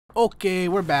Okay,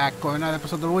 we're back for another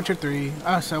episode of The Witcher 3.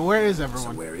 So where is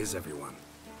everyone?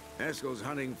 Eskel's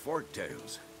hunting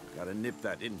forktails. Gotta nip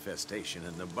that infestation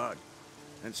in the bud.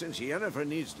 And since Yennefer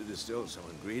needs to distill some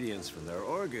ingredients from their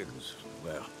organs,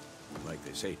 well, like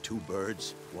they say, two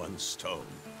birds, one stone.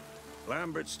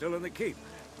 Lambert's still in the keep,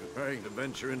 preparing to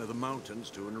venture into the mountains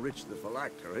to enrich the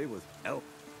phylactery with elk.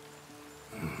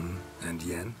 And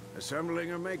Yen?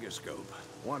 Assembling a megascope.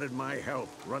 Wanted my help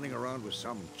running around with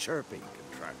some chirping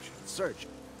contraption. Search.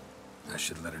 I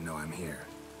should let her know I'm here.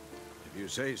 If you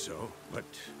say so, but...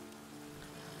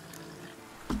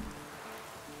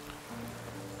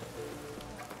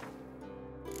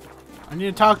 I need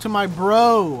to talk to my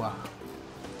bro.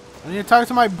 I need to talk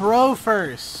to my bro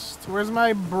first. Where's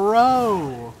my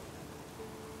bro?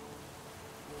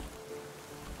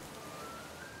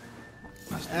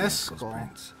 Must be Eskel.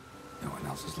 prints. No one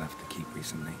else has left the keep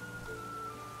recently.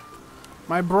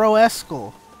 My bro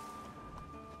Eskel.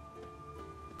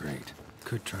 Great.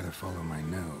 Could try to follow my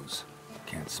nose.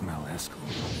 Can't smell Eskel.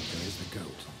 There's the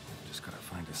goat. Just gotta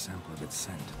find a sample of its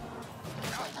scent.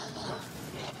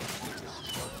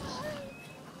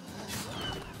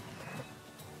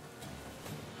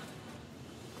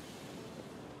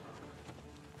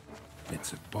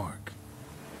 Bits of bark.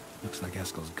 Looks like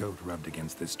Eskel's goat rubbed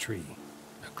against this tree.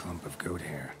 A clump of goat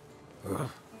hair. Ugh,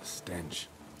 a stench.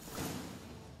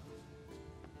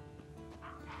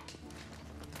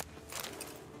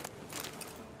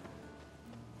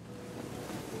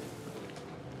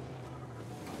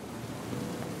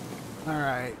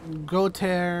 Alright, goat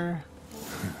hair.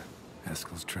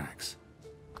 Eskel's tracks.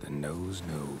 The nose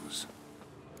knows.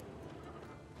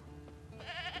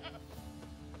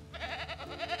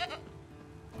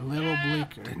 A little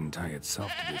bleaker. Didn't tie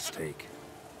itself to this stake.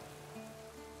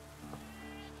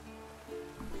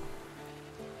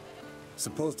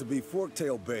 Supposed to be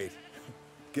forktail bait.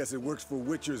 Guess it works for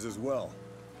witchers as well.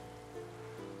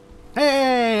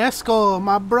 Hey, Eskel,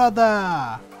 my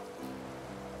brother.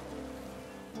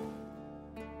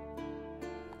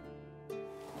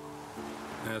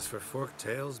 As for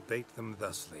forktails, bait them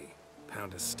thusly.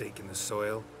 Pound a stake in the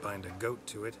soil, bind a goat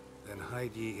to it, then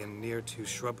hide ye in near to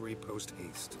shrubbery post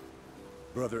haste.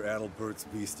 Brother Adalbert's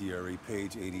Bestiary,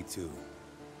 page 82.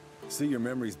 See, your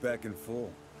memory's back in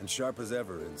full, and sharp as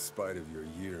ever in spite of your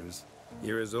years.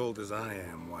 You're as old as I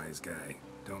am, wise guy.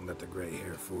 Don't let the gray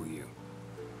hair fool you.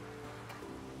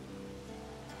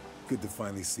 Good to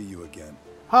finally see you again.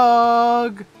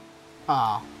 Hug.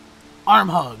 Ah, arm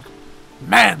hug.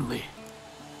 Manly.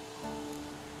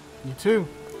 You too.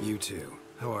 You too.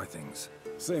 How are things?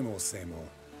 Same old, same old.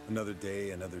 Another day,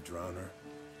 another drowner.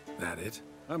 That it?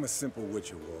 I'm a simple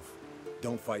witcher wolf.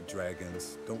 Don't fight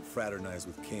dragons, don't fraternize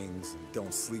with kings, and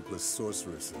don't sleep with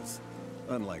sorceresses.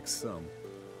 Unlike some.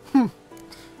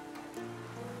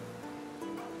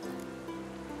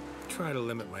 Try to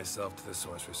limit myself to the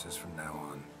sorceresses from now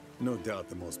on. No doubt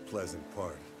the most pleasant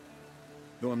part.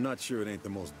 Though I'm not sure it ain't the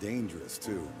most dangerous,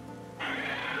 too.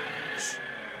 Shh.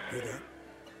 Hear that?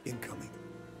 Incoming.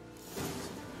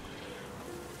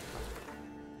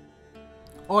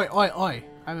 Oi, oi, oi.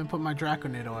 I haven't put my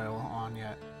Draconid oil on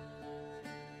yet.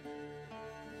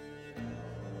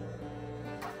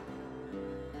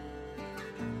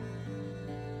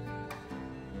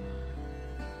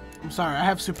 I'm sorry, I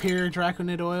have superior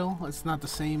Draconid oil. It's not the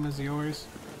same as yours.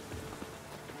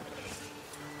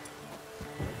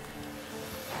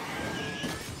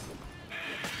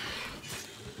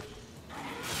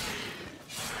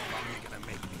 You're gonna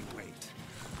make me wait.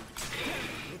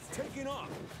 It's taking off.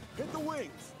 Hit the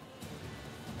wings.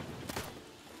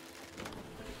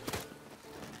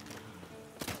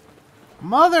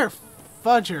 Mother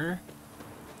fudger.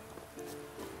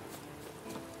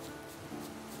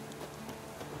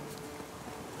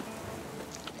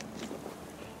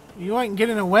 You ain't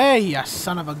getting away, you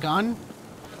son of a gun.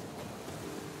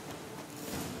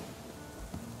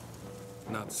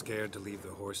 Not scared to leave the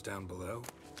horse down below?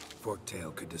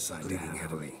 Forktail could decide to have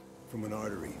heavily. From an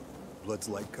artery. Blood's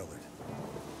light-colored.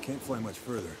 Can't fly much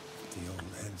further. The old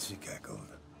hen, she cackled.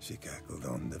 She cackled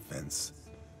on the fence.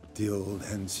 The old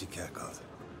hen, she cackled.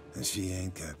 And she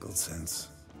ain't cackled since.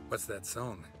 What's that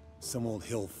song? Some old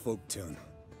hill folk tune.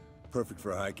 Perfect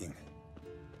for hiking.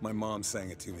 My mom sang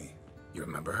it to me. You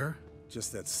remember her?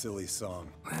 Just that silly song.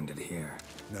 Landed here.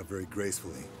 Not very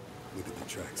gracefully. Look at the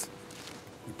tracks.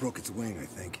 It broke its wing, I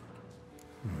think.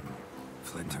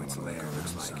 Fled to its lair,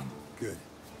 looks like. Good.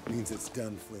 Means it's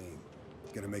done fleeing.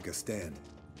 Gonna make a stand.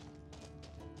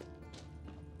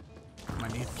 I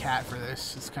need cat for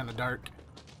this. It's kind of dark.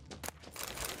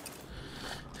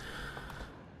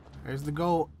 There's the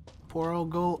goat. Poor old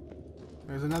goat.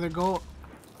 There's another goat.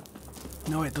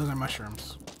 No, wait, those are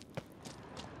mushrooms.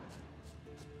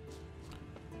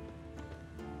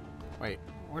 Wait,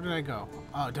 where did I go?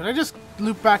 Oh, did I just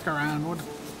loop back around? What a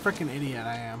freaking idiot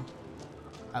I am.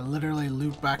 I literally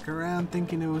looped back around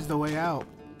thinking it was the way out.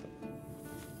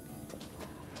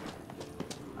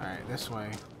 Alright, this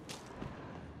way.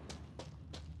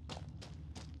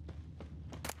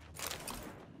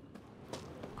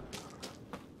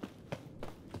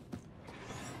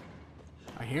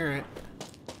 I hear it.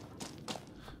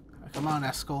 Come on,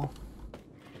 Eskel.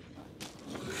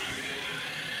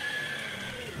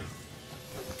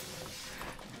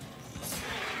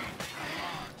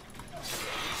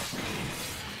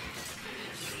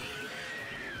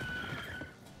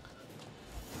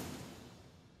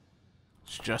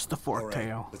 It's just a fork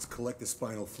tail. Let's collect the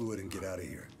spinal fluid and get out of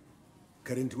here.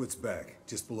 Cut into its back,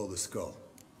 just below the skull.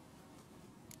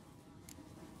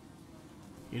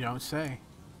 You don't say.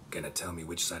 Gonna tell me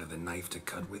which side of the knife to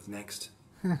cut with next?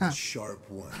 The sharp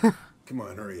one. Come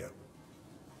on, hurry up.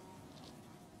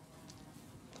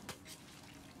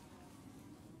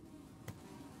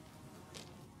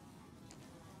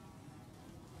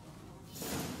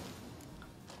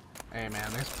 Hey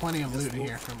man, there's plenty of loot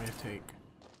here for me to take.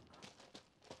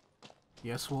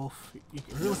 Yes, Wolf. You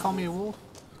can really call me a wolf?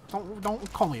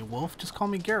 Don't call me a wolf. Just call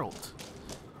me Geralt.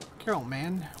 Geralt,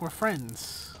 man, we're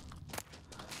friends.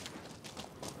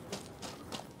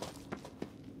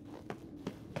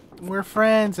 We're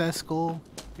friends, Eskel.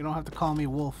 You don't have to call me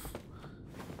Wolf.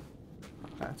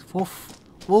 That's Wolf.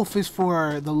 Wolf is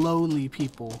for the lowly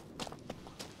people.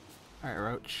 Alright,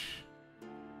 Roach.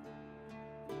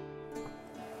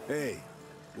 Hey,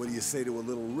 what do you say to a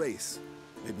little race?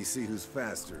 Maybe see who's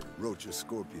faster, Roach or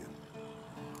Scorpion.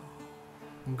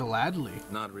 Gladly.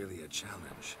 Not really a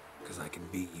challenge, because I can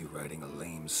beat you riding a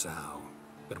lame sow.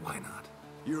 But why not?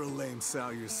 You're a lame sow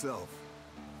yourself.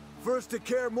 First to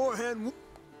care more hand.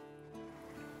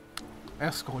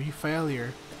 Eskel, you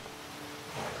failure.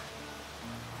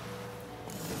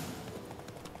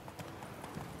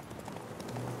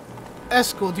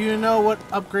 Eskel, do you know what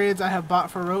upgrades I have bought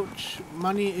for Roach?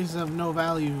 Money is of no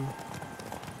value.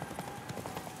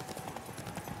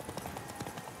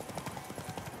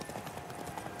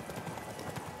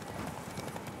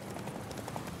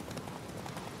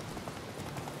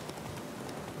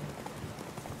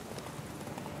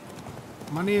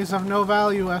 Money is of no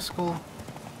value, Eskel.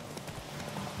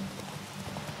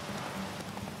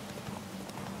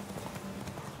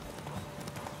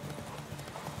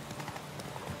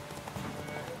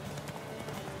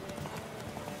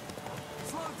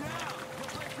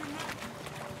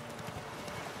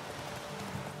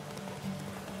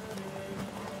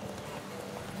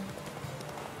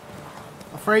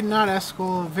 Afraid not,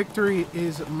 Eskel. Victory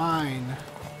is mine.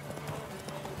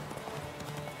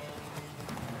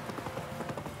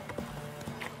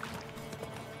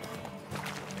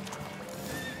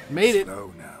 Made it.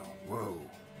 Slow now. Whoa.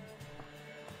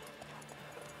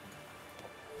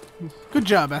 Good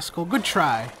job, Eskel. Good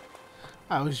try.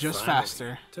 I was just Finally.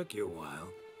 faster. Took you a while.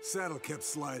 Saddle kept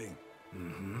sliding.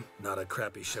 Mm-hmm. Not a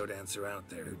crappy show dancer out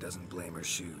there who doesn't blame her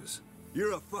shoes.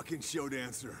 You're a fucking show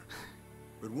dancer.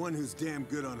 But one who's damn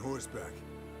good on horseback.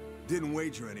 Didn't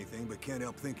wager anything, but can't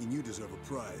help thinking you deserve a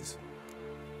prize.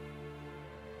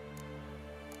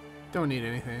 Don't need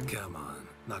anything. Come on.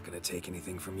 Not gonna take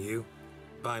anything from you.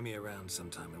 Buy me around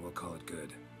sometime and we'll call it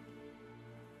good.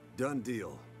 Done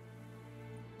deal.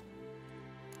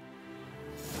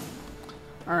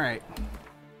 Alright.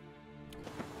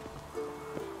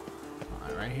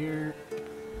 Right here.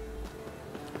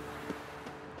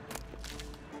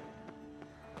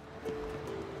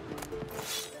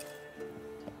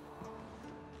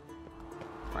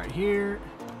 Right here.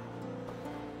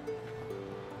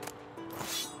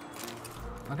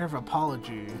 Letter of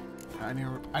apology. I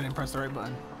didn't press the right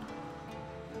button.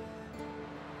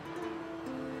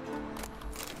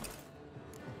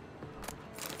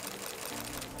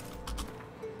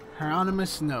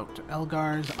 Hieronymus note.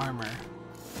 Elgar's armor.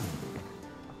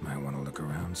 Might want to look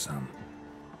around some.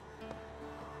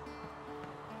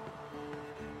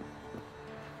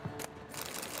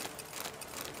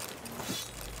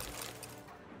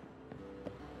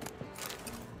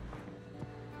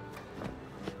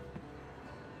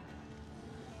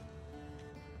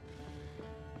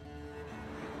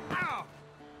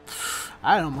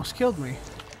 That almost killed me.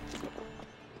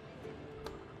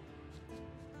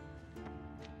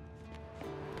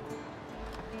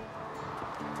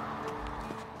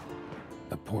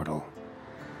 A portal.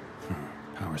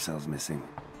 Power cell's missing.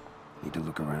 Need to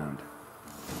look around.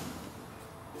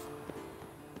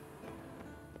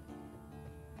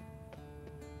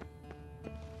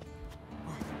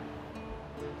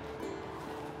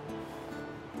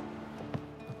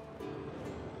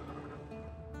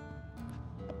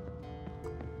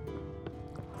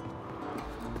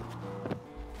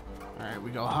 Alright,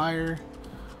 we go higher.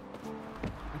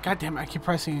 God damn it, I keep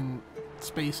pressing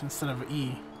space instead of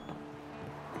E.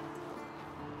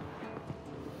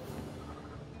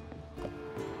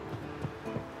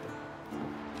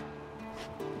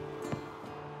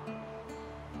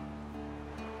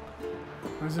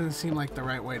 This doesn't seem like the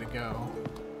right way to go.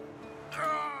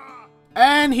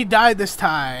 And he died this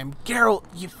time. Geralt,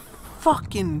 you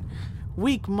fucking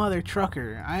weak mother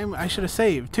trucker. I should have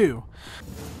saved too.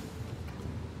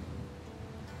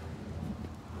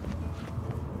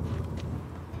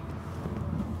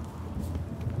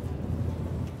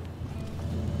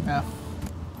 F.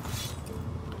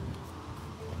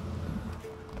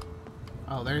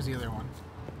 Oh, there's the other one.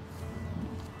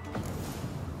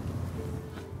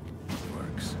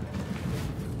 Works.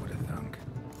 Who would have thunk?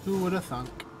 Who would have thunk?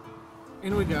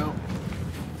 In we go.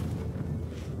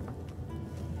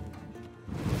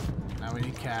 Now we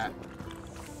need cat.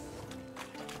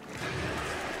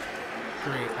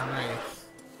 Great, alright.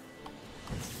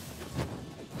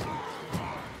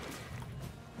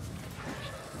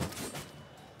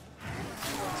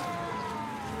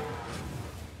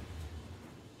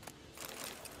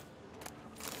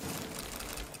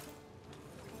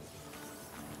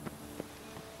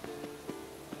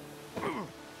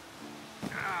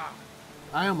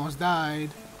 I almost died.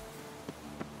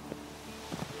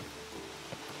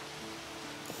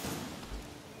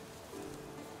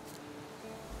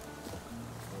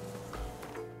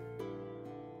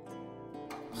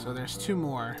 So there's two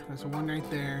more. There's one right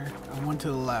there and one to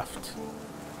the left.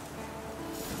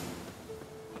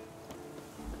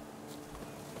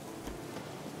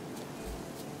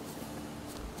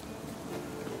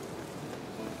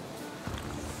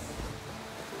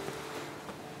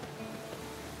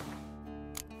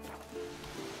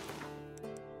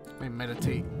 Let me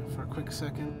meditate for a quick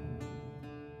second.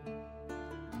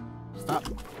 Stop.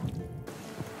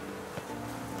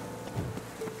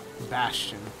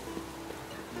 Bastion.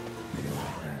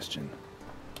 Bastion.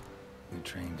 We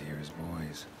trained here as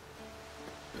boys.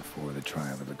 Before the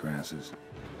trial of the grasses.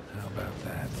 How about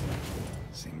that?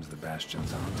 Seems the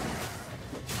Bastion's on.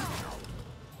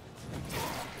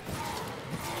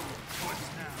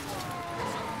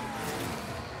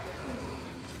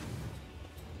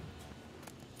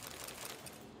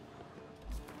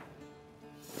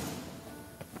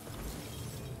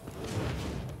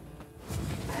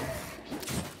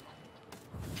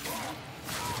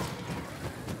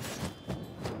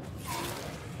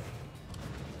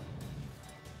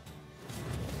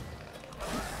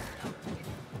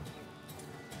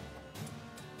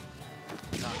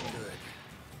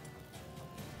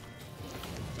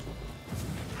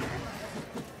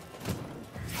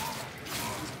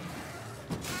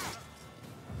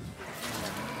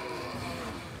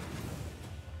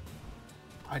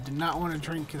 I did not want to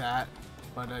drink that,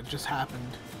 but it just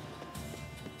happened.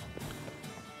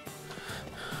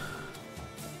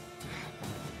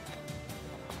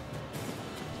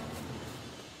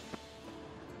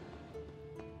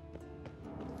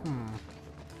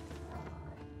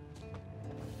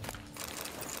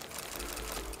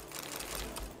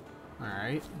 All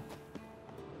right.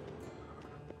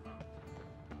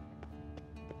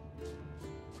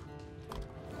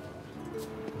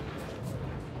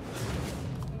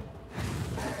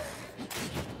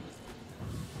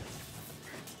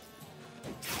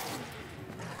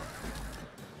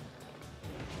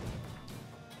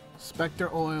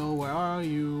 Spectre Oil, where are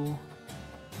you?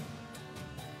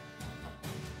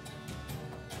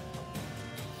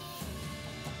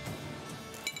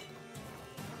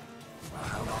 Well,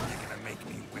 how long are you gonna make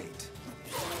me wait?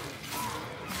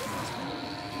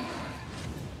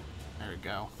 There we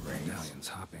go. Medallions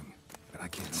hopping, but I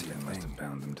can't see a thing. Must have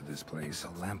bound them to this place.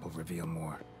 A lamp will reveal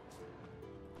more.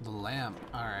 The lamp,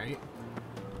 all right.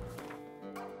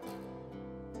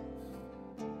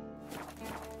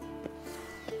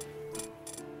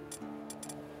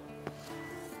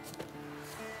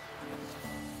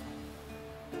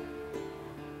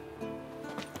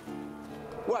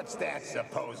 What's that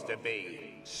supposed to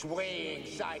be? Swaying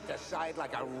side to side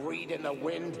like a reed in the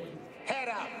wind? Head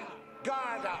up!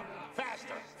 Guard up!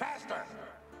 Faster! Faster!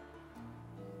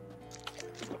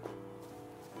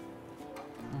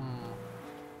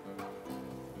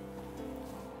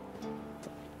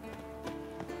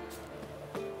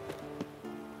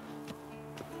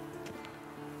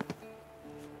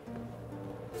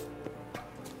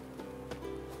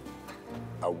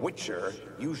 A witcher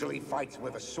usually fights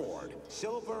with a sword,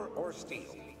 silver or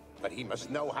steel. But he must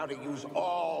know how to use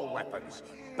all weapons.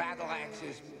 Battle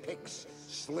axes, picks,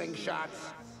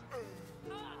 slingshots.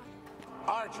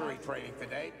 Archery training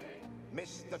today.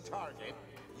 Miss the target,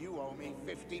 you owe me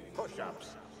 50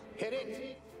 push-ups. Hit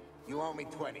it. You owe me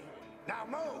 20. Now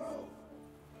move!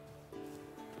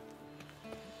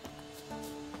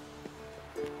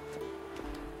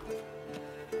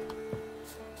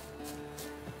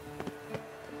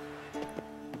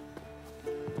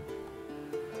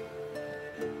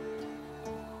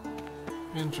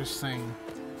 Interesting.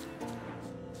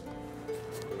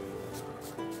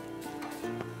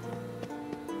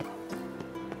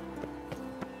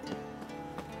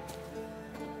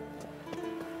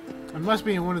 It must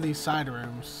be in one of these side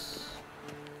rooms.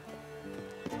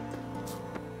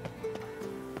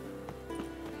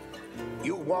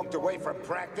 You walked away from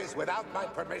practice without my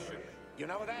permission. You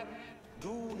know that?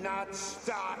 Do not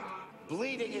stop.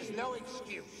 Bleeding is no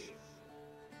excuse.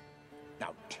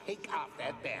 Now take off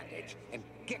that bandage and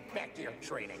get back to your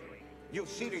training. You'll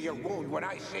see to your wound when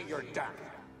I say you're done.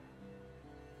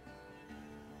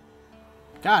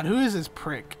 God, who is this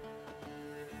prick?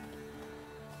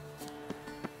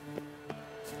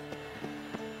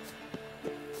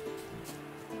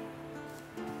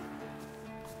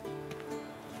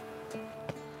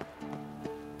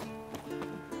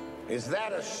 Is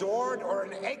that a sword or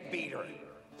an egg beater?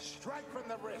 Strike from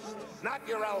the wrist, not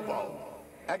your elbow.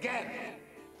 Again.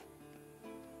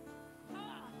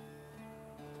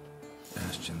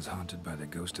 Bastion's haunted by the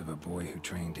ghost of a boy who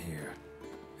trained here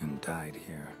and died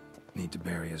here. Need to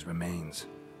bury his remains.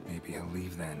 Maybe he'll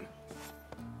leave then.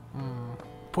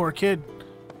 Poor kid.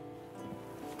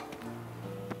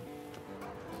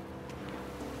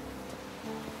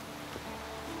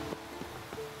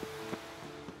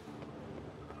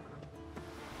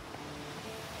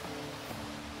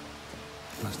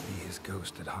 Must be his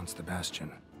ghost that haunts the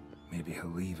Bastion. Maybe he'll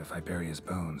leave if I bury his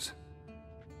bones.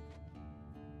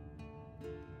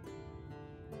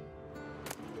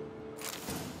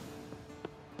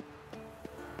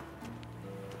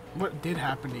 What did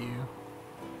happen to you?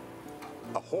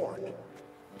 A horde.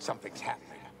 Something's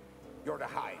happening. You're to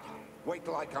hide. Wait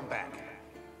till I come back.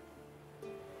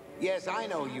 Yes, I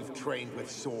know you've trained with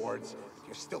swords, but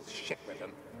you're still shit with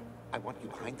them. I want you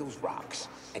behind those rocks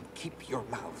and keep your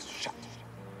mouths shut.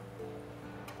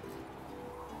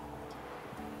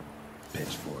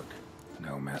 Pitchfork.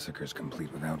 No massacre's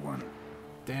complete without one.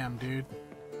 Damn, dude.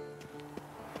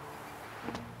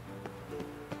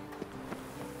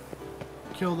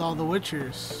 Killed all the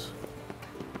Witchers.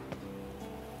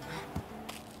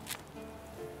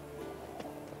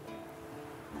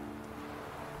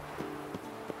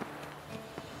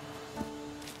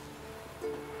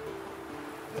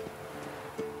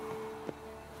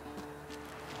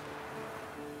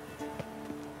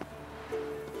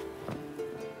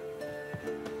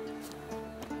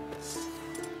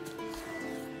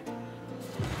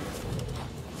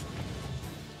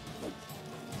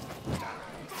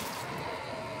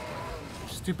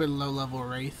 Stupid low-level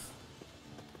wraith.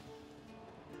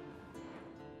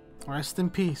 Rest in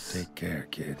peace. Take care,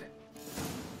 kid.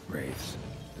 Wraiths.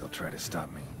 They'll try to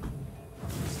stop me.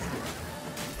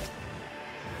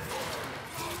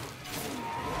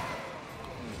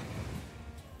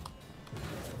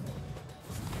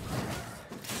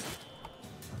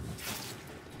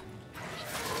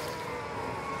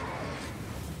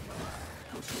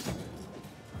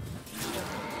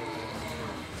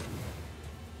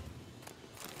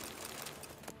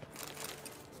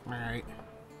 Alright.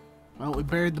 Well, we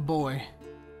buried the boy.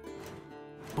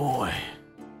 Boy.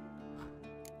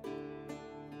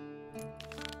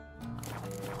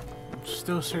 I'm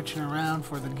still searching around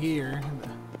for the gear.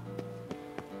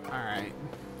 Alright.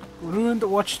 Ruined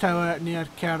watchtower near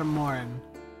Karamoran.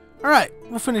 Alright,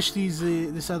 we'll finish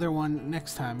this other one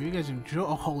next time. If you guys enjoy—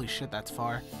 oh, holy shit, that's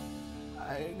far.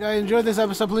 Guys, enjoyed this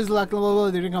episode. Please like, below.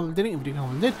 If you didn't comment, didn't. If you didn't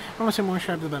comment, did. I want to say more,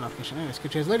 subscribe to the bell notification. Anyways,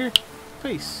 catch you guys later.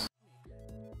 Peace.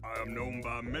 I am known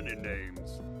by many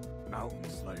names. Mountain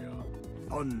Slayer,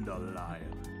 Thunder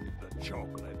Lion, the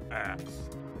Chocolate Axe.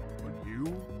 But you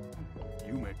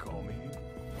may call me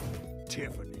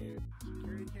Tiffany.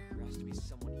 Security cam? There has to be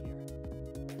someone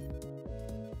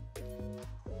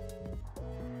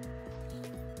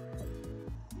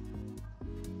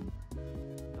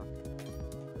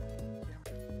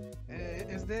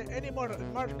here. Is there any more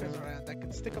markers around I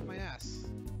can stick up my ass?